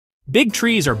Big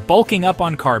trees are bulking up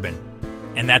on carbon,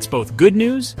 and that's both good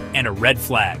news and a red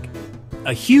flag.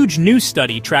 A huge new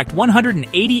study tracked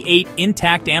 188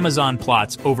 intact Amazon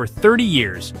plots over 30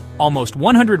 years, almost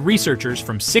 100 researchers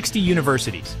from 60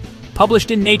 universities,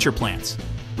 published in Nature Plants.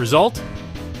 Result?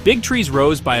 Big trees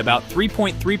rose by about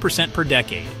 3.3% per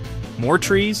decade. More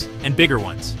trees and bigger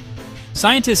ones.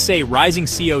 Scientists say rising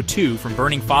CO2 from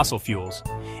burning fossil fuels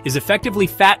is effectively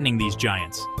fattening these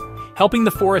giants, helping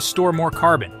the forest store more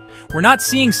carbon. We're not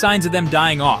seeing signs of them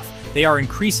dying off. They are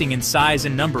increasing in size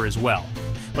and number as well.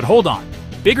 But hold on,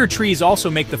 bigger trees also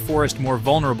make the forest more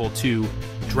vulnerable to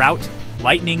drought,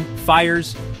 lightning,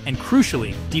 fires, and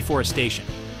crucially, deforestation.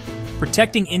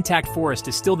 Protecting intact forest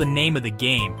is still the name of the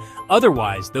game,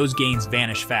 otherwise those gains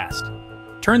vanish fast.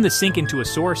 Turn the sink into a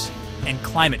source, and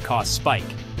climate costs spike.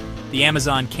 The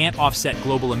Amazon can't offset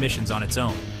global emissions on its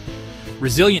own.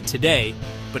 Resilient today,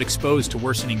 but exposed to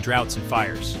worsening droughts and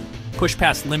fires. Push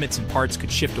past limits and parts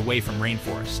could shift away from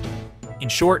rainforest. In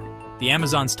short, the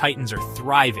Amazon's titans are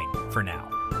thriving for now,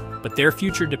 but their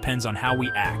future depends on how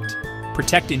we act.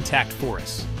 Protect intact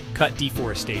forests, cut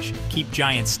deforestation, keep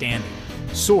giants standing.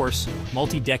 Source: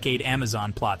 multi-decade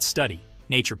Amazon plot study,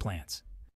 Nature Plants.